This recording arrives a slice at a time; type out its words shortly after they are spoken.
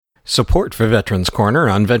Support for Veterans Corner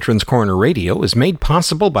on Veterans Corner Radio is made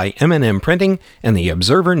possible by M&M Printing and the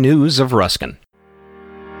Observer News of Ruskin.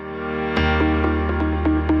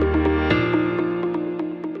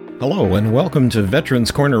 Hello and welcome to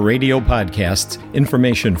Veterans Corner Radio Podcast's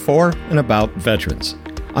information for and about veterans.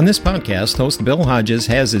 On this podcast, host Bill Hodges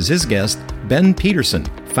has as his guest Ben Peterson,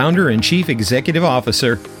 founder and chief executive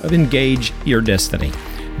officer of Engage Your Destiny.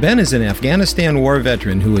 Ben is an Afghanistan war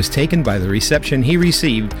veteran who was taken by the reception he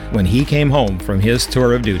received when he came home from his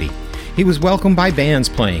tour of duty. He was welcomed by bands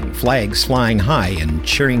playing, flags flying high, and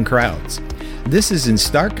cheering crowds. This is in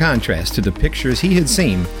stark contrast to the pictures he had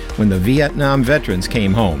seen when the Vietnam veterans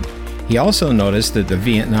came home. He also noticed that the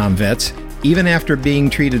Vietnam vets, even after being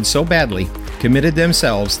treated so badly, committed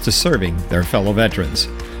themselves to serving their fellow veterans.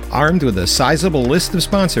 Armed with a sizable list of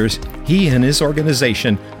sponsors, he and his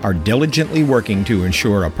organization are diligently working to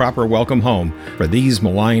ensure a proper welcome home for these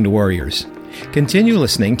maligned warriors. Continue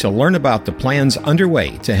listening to learn about the plans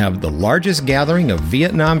underway to have the largest gathering of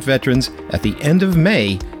Vietnam veterans at the end of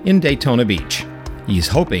May in Daytona Beach. He's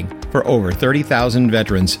hoping for over 30,000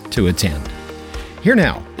 veterans to attend. Here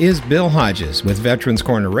now is Bill Hodges with Veterans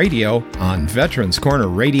Corner Radio on Veterans Corner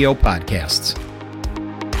Radio Podcasts.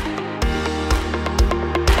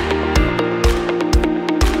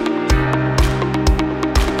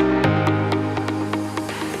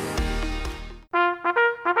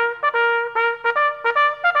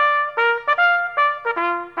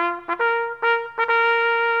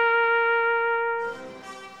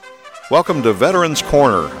 Welcome to Veterans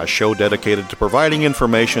Corner, a show dedicated to providing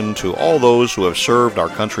information to all those who have served our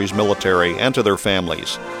country's military and to their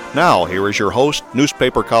families. Now, here is your host,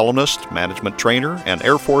 newspaper columnist, management trainer, and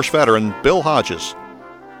Air Force veteran, Bill Hodges.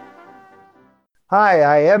 Hi,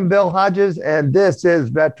 I am Bill Hodges, and this is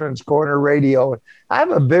Veterans Corner Radio. I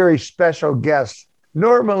have a very special guest.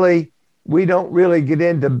 Normally, we don't really get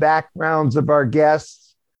into backgrounds of our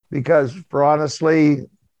guests because, for honestly,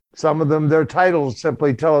 some of them, their titles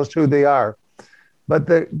simply tell us who they are. But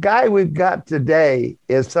the guy we've got today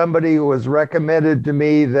is somebody who was recommended to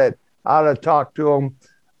me that I ought to talk to him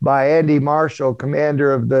by Andy Marshall,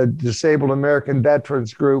 commander of the Disabled American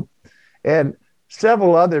Veterans Group. And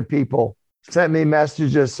several other people sent me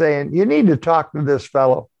messages saying, you need to talk to this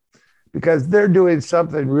fellow because they're doing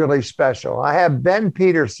something really special. I have Ben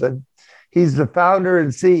Peterson. He's the founder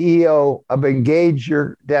and CEO of Engage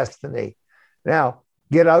Your Destiny. Now,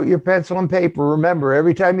 get out your pencil and paper. Remember,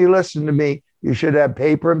 every time you listen to me, you should have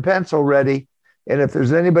paper and pencil ready. And if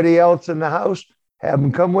there's anybody else in the house, have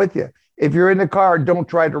them come with you. If you're in the car, don't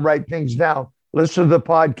try to write things down. Listen to the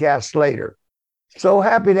podcast later. So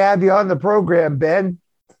happy to have you on the program, Ben.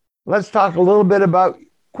 Let's talk a little bit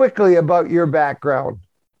quickly about your background.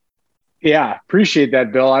 Yeah, appreciate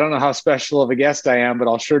that, Bill. I don't know how special of a guest I am, but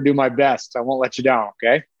I'll sure do my best. I won't let you down,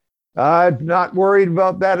 okay? Not worried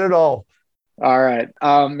about that at all. All right.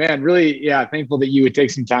 Man, really, thankful that you would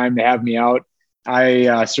take some time to have me out.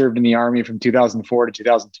 I served in the Army from 2004 to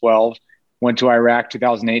 2012, went to Iraq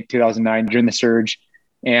 2008, 2009 during the surge.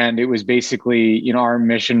 And it was basically, our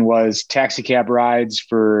mission was taxi cab rides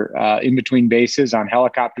for in-between bases on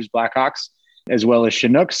helicopters, Blackhawks, as well as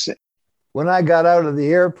Chinooks. When I got out of the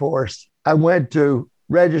Air Force, I went to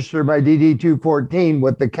register my DD-214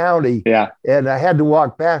 with the county. Yeah. And I had to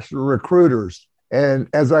walk past the recruiters. And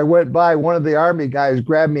as I went by, one of the Army guys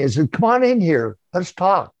grabbed me and said, come on in here, let's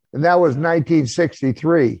talk. And that was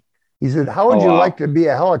 1963. He said, how would you like to be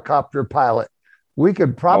a helicopter pilot? We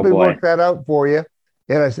could probably work that out for you.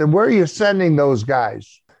 And I said, where are you sending those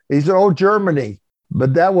guys? He said, Germany.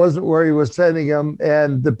 But that wasn't where he was sending them.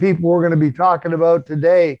 And the people we're going to be talking about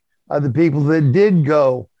today are the people that did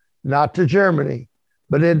go, not to Germany,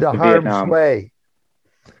 but into harm's way.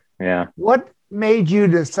 Yeah. What made you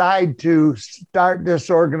decide to start this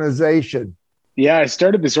organization? Yeah, I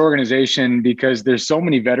started this organization because there's so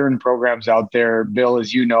many veteran programs out there, Bill,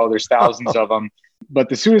 as you know, there's thousands of them, but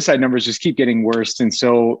the suicide numbers just keep getting worse. And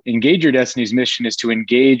so Engage Your Destiny's mission is to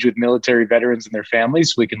engage with military veterans and their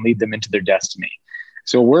families so we can lead them into their destiny.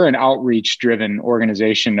 So we're an outreach-driven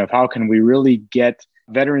organization of how can we really get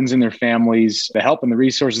veterans and their families the help and the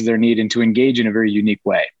resources they need and to engage in a very unique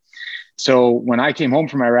way. So when I came home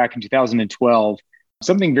from Iraq in 2012,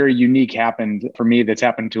 something very unique happened for me that's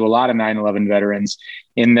happened to a lot of 9/11 veterans,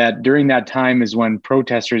 in that during that time is when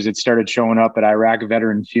protesters had started showing up at Iraq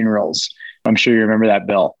veteran funerals. I'm sure you remember that,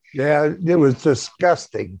 Bill. Yeah, it was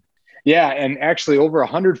disgusting. Yeah, and actually over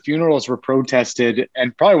 100 funerals were protested.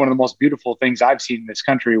 And probably one of the most beautiful things I've seen in this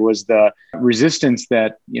country was the resistance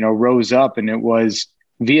that, rose up. And it was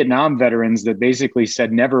Vietnam veterans that basically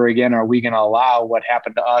said, never again are we going to allow what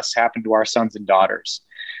happened to us happen to our sons and daughters.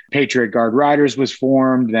 Patriot Guard Riders was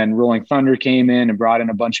formed. Then Rolling Thunder came in and brought in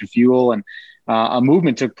a bunch of fuel, and a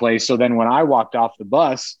movement took place. So then when I walked off the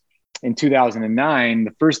bus in 2009,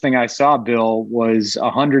 the first thing I saw, Bill, was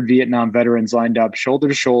 100 Vietnam veterans lined up shoulder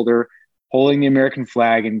to shoulder, holding the American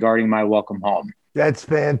flag and guarding my welcome home. That's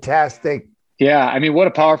fantastic. Yeah, I mean, what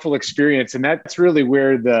a powerful experience. And that's really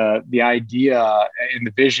where the idea and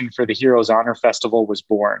the vision for the Heroes Honor Festival was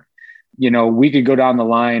born. You know, we could go down the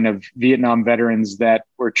line of Vietnam veterans that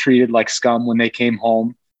were treated like scum when they came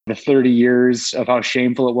home, the 30 years of how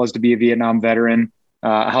shameful it was to be a Vietnam veteran,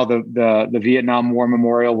 how the Vietnam War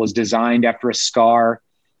Memorial was designed after a scar.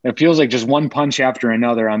 It feels like just one punch after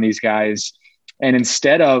another on these guys. And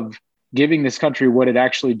instead of giving this country what it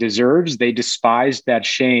actually deserves, they despised that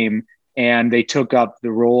shame and they took up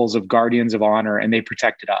the roles of guardians of honor and they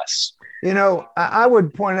protected us. You know, I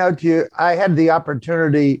would point out to you, I had the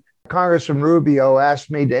opportunity, Congressman Rubio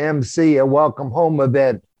asked me to MC a welcome home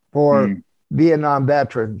event for Vietnam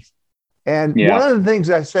veterans. And one of the things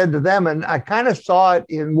I said to them, and I kind of saw it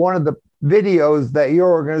in one of the videos that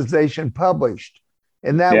your organization published,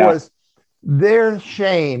 and that was their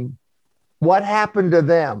shame, what happened to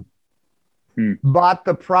them, bought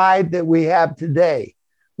the pride that we have today.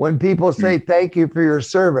 When people say, thank you for your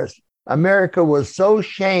service, America was so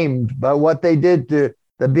shamed by what they did to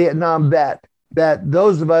the Vietnam vet that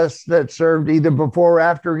those of us that served either before,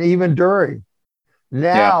 after, and even during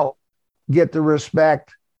now get the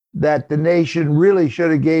respect that the nation really should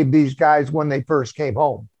have gave these guys when they first came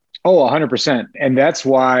home. Oh, 100%. And that's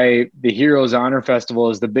why the Heroes Honor Festival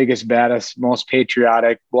is the biggest, baddest, most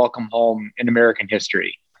patriotic welcome home in American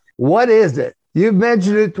history. What is it? You've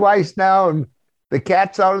mentioned it twice now, and the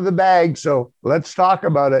cat's out of the bag. So let's talk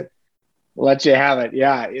about it. Let you have it.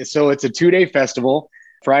 Yeah. So it's a 2-day festival.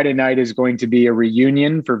 Friday night is going to be a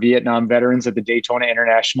reunion for Vietnam veterans at the Daytona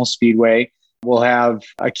International Speedway. We'll have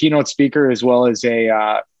a keynote speaker as well as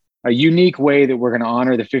a unique way that we're going to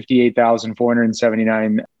honor the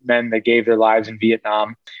 58,479 men that gave their lives in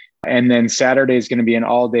Vietnam. And then Saturday is going to be an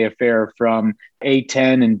all-day affair from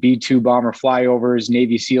A-10 and B-2 bomber flyovers,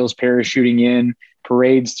 Navy SEALs parachuting in,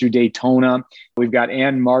 parades through Daytona. We've got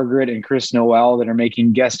Ann Margaret and Chris Noel that are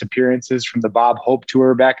making guest appearances from the Bob Hope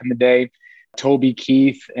Tour back in the day. Toby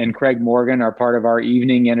Keith and Craig Morgan are part of our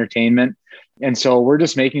evening entertainment. And so we're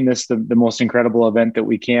just making this the most incredible event that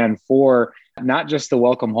we can for not just the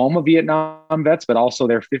welcome home of Vietnam vets, but also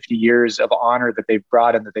their 50 years of honor that they've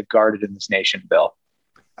brought and that they've guarded in this nation, Bill.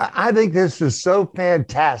 I think this is so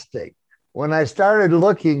fantastic. When I started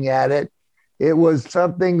looking at it, it was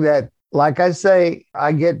something that, like I say,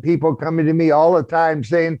 I get people coming to me all the time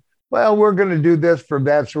saying, well, we're going to do this for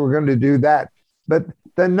vets, we're going to do that. But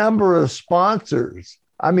the number of sponsors,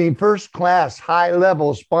 I mean, first class, high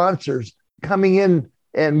level sponsors coming in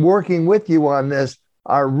and working with you on this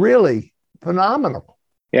are really phenomenal.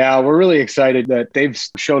 Yeah, we're really excited that they've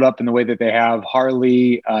showed up in the way that they have.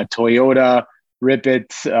 Harley, Toyota,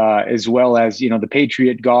 Ripet, as well as, the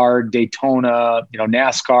Patriot Guard, Daytona,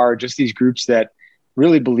 NASCAR, just these groups that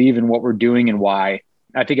really believe in what we're doing and why.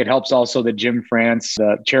 I think it helps also that Jim France,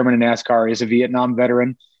 the chairman of NASCAR, is a Vietnam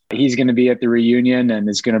veteran. He's going to be at the reunion and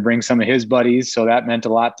is going to bring some of his buddies. So that meant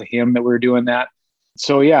a lot to him that we're doing that.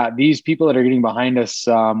 So yeah, these people that are getting behind us,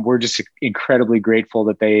 we're just incredibly grateful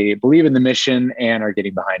that they believe in the mission and are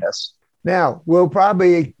getting behind us. Now, we'll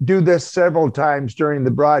probably do this several times during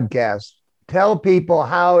the broadcast. Tell people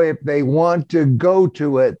how, if they want to go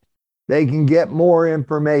to it, they can get more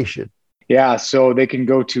information. Yeah, so they can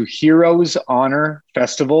go to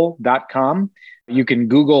heroeshonorfestival.com. You can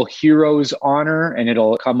Google Heroes Honor and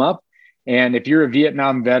it'll come up. And if you're a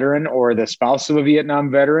Vietnam veteran or the spouse of a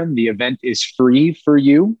Vietnam veteran, the event is free for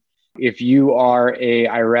you. If you are a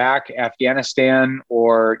Iraq, Afghanistan,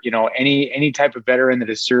 or any type of veteran that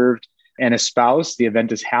has served and a spouse, the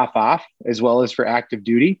event is half off, as well as for active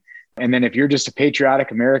duty. And then if you're just a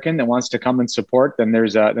patriotic American that wants to come and support, then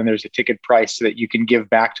there's a ticket price so that you can give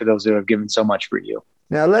back to those who have given so much for you.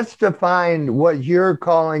 Now, let's define what you're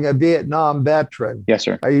calling a Vietnam veteran. Yes,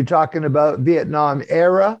 sir. Are you talking about Vietnam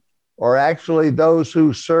era or actually those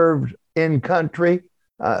who served in country,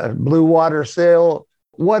 Blue Water Sail?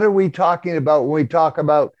 What are we talking about when we talk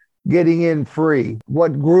about getting in free?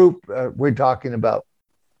 What group are we talking about?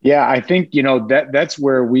 Yeah, I think, that's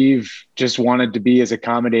where we've just wanted to be as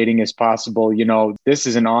accommodating as possible. This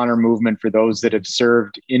is an honor movement for those that have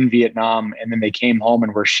served in Vietnam and then they came home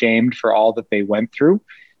and were shamed for all that they went through.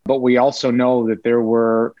 But we also know that there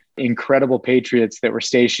were incredible patriots that were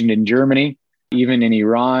stationed in Germany, even in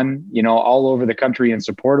Iran, all over the country in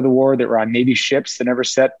support of the war, that were on Navy ships that never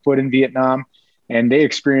set foot in Vietnam. And they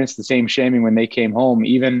experienced the same shaming when they came home.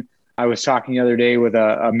 Even I was talking the other day with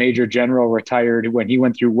a major general retired. When he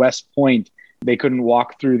went through West Point, they couldn't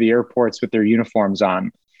walk through the airports with their uniforms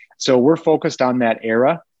on. So we're focused on that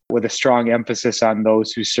era with a strong emphasis on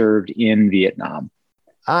those who served in Vietnam.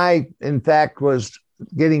 I, in fact, was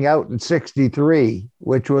getting out in 63,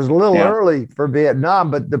 which was a little early for Vietnam,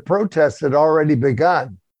 but the protests had already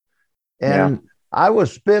begun. And I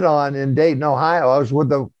was spit on in Dayton, Ohio. I was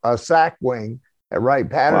with a SAC wing at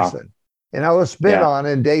Wright-Patterson. Wow. And I was spit on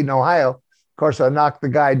in Dayton, Ohio. Of course, I knocked the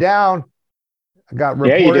guy down. I got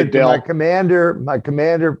reported to my commander. My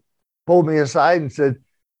commander pulled me aside and said,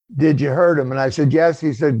 "Did you hurt him?" And I said, "Yes."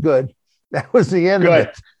 He said, "Good." That was the end of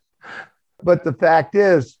it. But the fact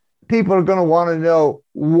is, people are going to want to know,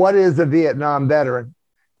 what is a Vietnam veteran?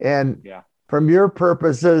 And from your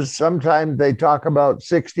purposes, sometimes they talk about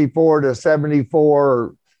 64 to 74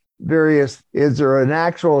 or various. Is there an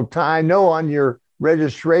actual time? No, on your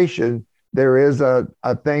registration, there is a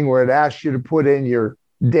thing where it asks you to put in your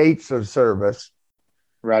dates of service.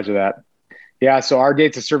 Roger that. Yeah, so our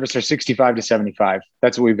dates of service are 65 to 75.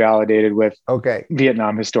 That's what we validated with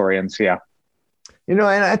Vietnam historians, You know,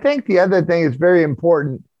 and I think the other thing is very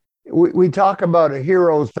important. We talk about a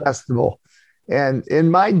Heroes Festival. And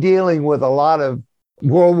in my dealing with a lot of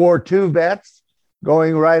World War II vets,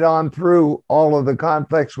 going right on through all of the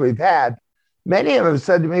conflicts we've had, many of them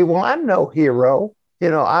said to me, "Well, I'm no hero.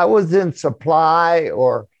 You know, I was in supply,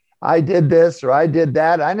 or I did this, or I did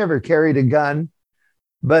that. I never carried a gun."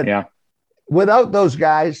 But without those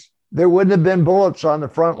guys, there wouldn't have been bullets on the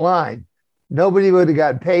front line. Nobody would have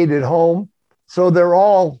got paid at home. So they're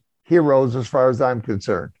all heroes as far as I'm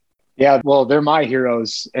concerned. Yeah, well, they're my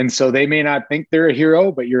heroes. And so they may not think they're a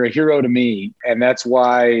hero, but you're a hero to me. And that's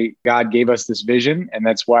why God gave us this vision. And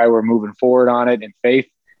that's why we're moving forward on it in faith,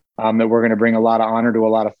 that we're going to bring a lot of honor to a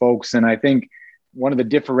lot of folks. And I think one of the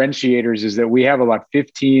differentiators is that we have about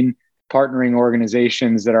 15 partnering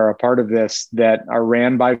organizations that are a part of this, that are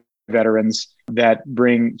ran by veterans, that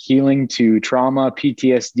bring healing to trauma,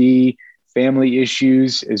 PTSD, family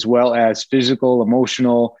issues, as well as physical,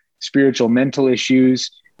 emotional, spiritual, mental issues.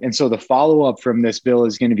 And so the follow-up from this, Bill,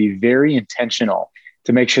 is going to be very intentional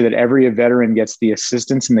to make sure that every veteran gets the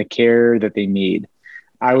assistance and the care that they need.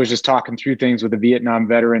 I was just talking through things with a Vietnam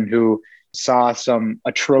veteran who saw some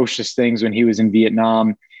atrocious things when he was in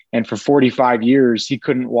Vietnam. And for 45 years, he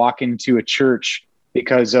couldn't walk into a church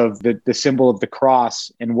because of the symbol of the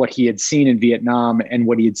cross and what he had seen in Vietnam and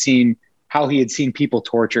what he had seen, how he had seen people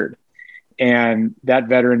tortured. And that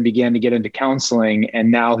veteran began to get into counseling, and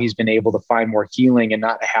now he's been able to find more healing and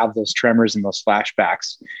not have those tremors and those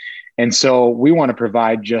flashbacks. And so we want to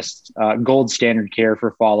provide just gold standard care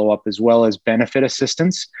for follow-up, as well as benefit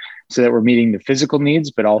assistance, so that we're meeting the physical needs,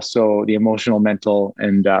 but also the emotional, mental,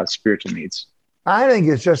 and spiritual needs. I think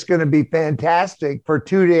it's just going to be fantastic for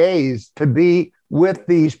 2 days to be with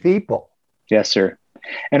these people. Yes, sir.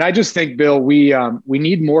 And I just think, Bill, we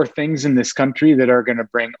need more things in this country that are going to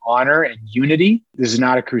bring honor and unity. This is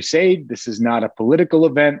not a crusade. This is not a political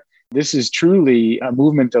event. This is truly a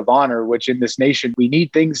movement of honor, which in this nation, we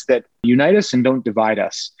need things that unite us and don't divide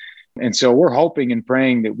us. And so we're hoping and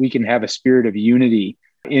praying that we can have a spirit of unity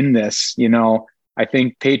in this. You know, I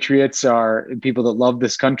think patriots are people that love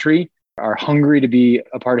this country, are hungry to be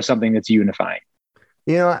a part of something that's unifying.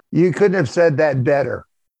 You know, you couldn't have said that better,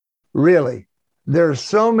 really. There's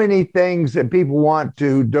so many things that people want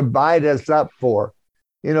to divide us up for.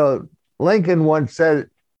 You know, Lincoln once said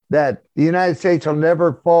that the United States will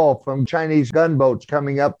never fall from Chinese gunboats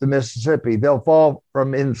coming up the Mississippi. They'll fall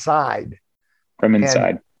from inside. From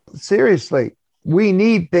inside. And seriously, we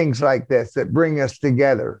need things like this that bring us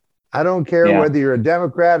together. I don't care whether you're a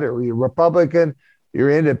Democrat or you're Republican, you're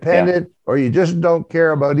independent, or you just don't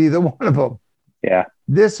care about either one of them. Yeah.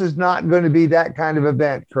 This is not going to be that kind of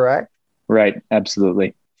event, correct? Right.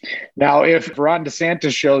 Absolutely. Now, if Ron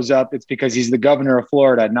DeSantis shows up, it's because he's the governor of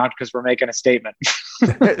Florida, not because we're making a statement.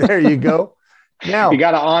 There you go. Now, you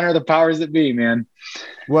got to honor the powers that be, man.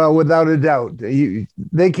 Well, without a doubt,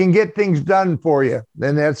 they can get things done for you.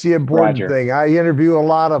 And that's the important thing. I interview a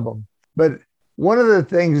lot of them. But one of the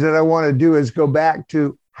things that I want to do is go back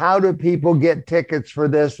to, how do people get tickets for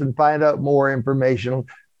this and find out more information?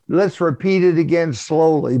 Let's repeat it again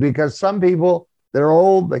slowly, because some people, they're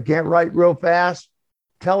old, they can't write real fast.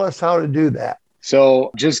 Tell us how to do that.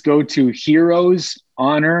 So just go to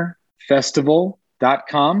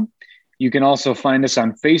heroeshonorfestival.com. You can also find us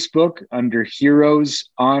on Facebook under Heroes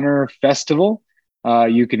Honor Festival.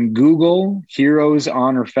 You can Google Heroes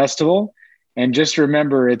Honor Festival. And just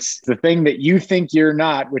remember, it's the thing that you think you're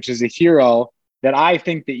not, which is a hero, that I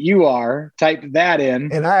think that you are. Type that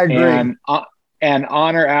in. And I agree. and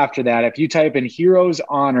honor after that. If you type in Heroes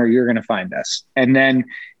Honor, you're going to find us. And then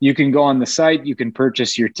you can go on the site, you can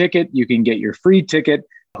purchase your ticket, you can get your free ticket.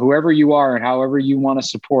 Whoever you are and however you want to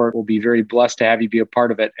support, we'll be very blessed to have you be a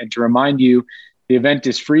part of it. And to remind you, the event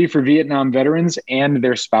is free for Vietnam veterans and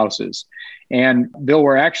their spouses. And Bill,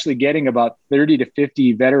 we're actually getting about 30 to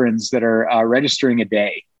 50 veterans that are registering a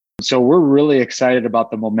day. So we're really excited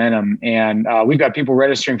about the momentum. And we've got people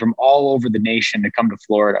registering from all over the nation to come to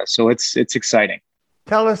Florida. So it's exciting.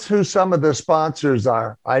 Tell us who some of the sponsors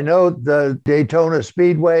are. I know the Daytona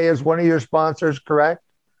Speedway is one of your sponsors, correct?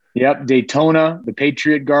 Yep, Daytona, the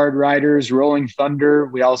Patriot Guard Riders, Rolling Thunder.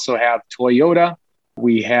 We also have Toyota.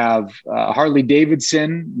 We have Harley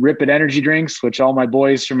Davidson, Rip It Energy Drinks, which all my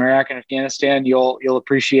boys from Iraq and Afghanistan, you'll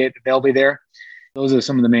appreciate that they'll be there. Those are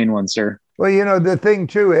some of the main ones, sir. Well, the thing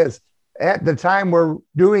too is at the time we're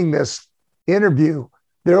doing this interview,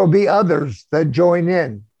 there will be others that join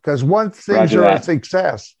in because once things are a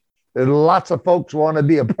success, lots of folks want to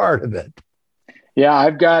be a part of it. Yeah,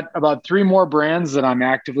 I've got about 3 more brands that I'm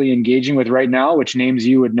actively engaging with right now, which names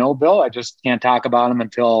you would know, Bill. I just can't talk about them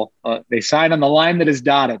until they sign on the line that is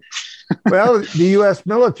dotted. Well, the U.S.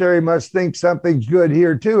 military must think something's good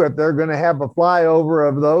here, too, if they're going to have a flyover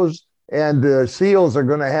of those and the SEALs are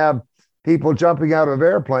going to have people jumping out of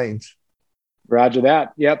airplanes. Roger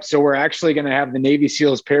that. Yep. So we're actually going to have the Navy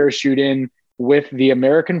SEALs parachute in with the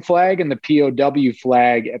American flag and the POW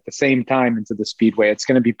flag at the same time into the Speedway. It's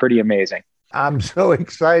going to be pretty amazing. I'm so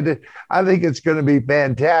excited. I think it's going to be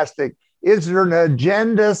fantastic. Is there an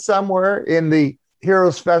agenda somewhere in the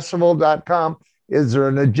heroesfestival.com? Is there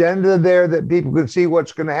an agenda there that people can see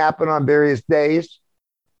what's going to happen on various days?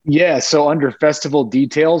 Yeah. So under festival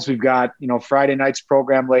details, we've got, Friday night's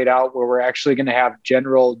program laid out where we're actually going to have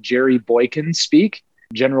General Jerry Boykin speak.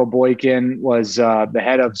 General Boykin was the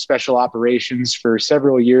head of special operations for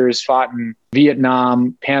several years, fought in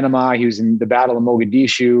Vietnam, Panama. He was in the Battle of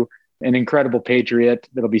Mogadishu. An incredible patriot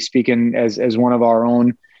that'll be speaking as one of our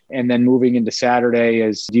own. And then moving into Saturday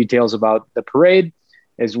is details about the parade,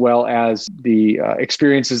 as well as the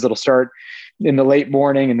experiences that'll start in the late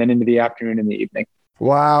morning and then into the afternoon and the evening.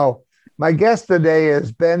 Wow. My guest today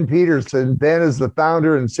is Ben Peterson. Ben is the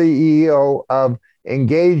founder and CEO of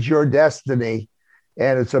Engage Your Destiny,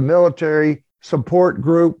 and it's a military support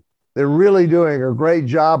group. They're really doing a great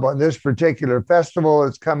job on this particular festival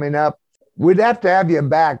that's coming up. We'd have to have you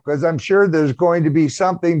back because I'm sure there's going to be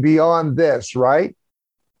something beyond this, right?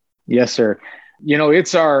 Yes, sir.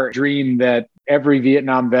 It's our dream that every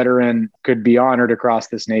Vietnam veteran could be honored across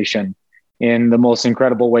this nation in the most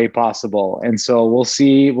incredible way possible. And so we'll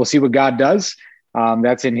see what God does.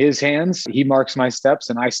 That's in his hands. He marks my steps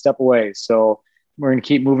and I step away. So we're going to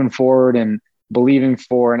keep moving forward and believing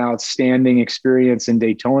for an outstanding experience in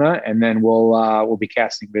Daytona. And then we'll be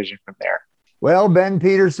casting vision from there. Well, Ben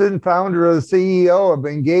Peterson, founder and CEO of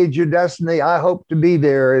Engage Your Destiny, I hope to be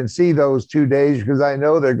there and see those 2 days because I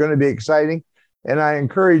know they're going to be exciting. And I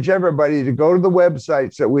encourage everybody to go to the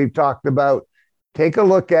websites that we've talked about, take a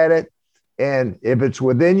look at it. And if it's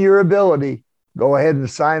within your ability, go ahead and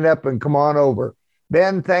sign up and come on over.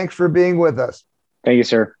 Ben, thanks for being with us. Thank you,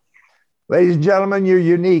 sir. Ladies and gentlemen, you're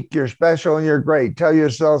unique, you're special, and you're great. Tell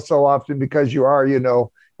yourself so often because you are,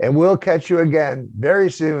 and we'll catch you again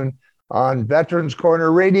very soon on Veterans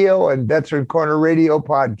Corner Radio and Veteran Corner Radio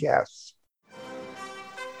podcasts.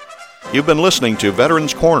 You've been listening to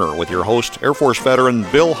Veterans Corner with your host, Air Force veteran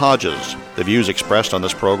Bill Hodges. The views expressed on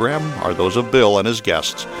this program are those of Bill and his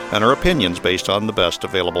guests and are opinions based on the best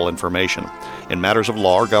available information. In matters of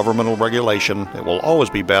law or governmental regulation, it will always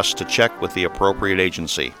be best to check with the appropriate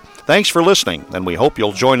agency. Thanks for listening, and we hope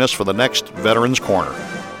you'll join us for the next Veterans Corner.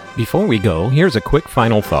 Before we go, here's a quick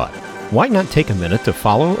final thought. Why not take a minute to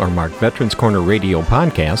follow or mark Veterans Corner Radio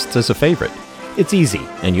podcasts as a favorite? It's easy,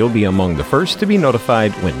 and you'll be among the first to be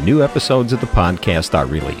notified when new episodes of the podcast are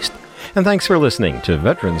released. And thanks for listening to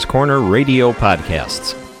Veterans Corner Radio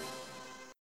podcasts.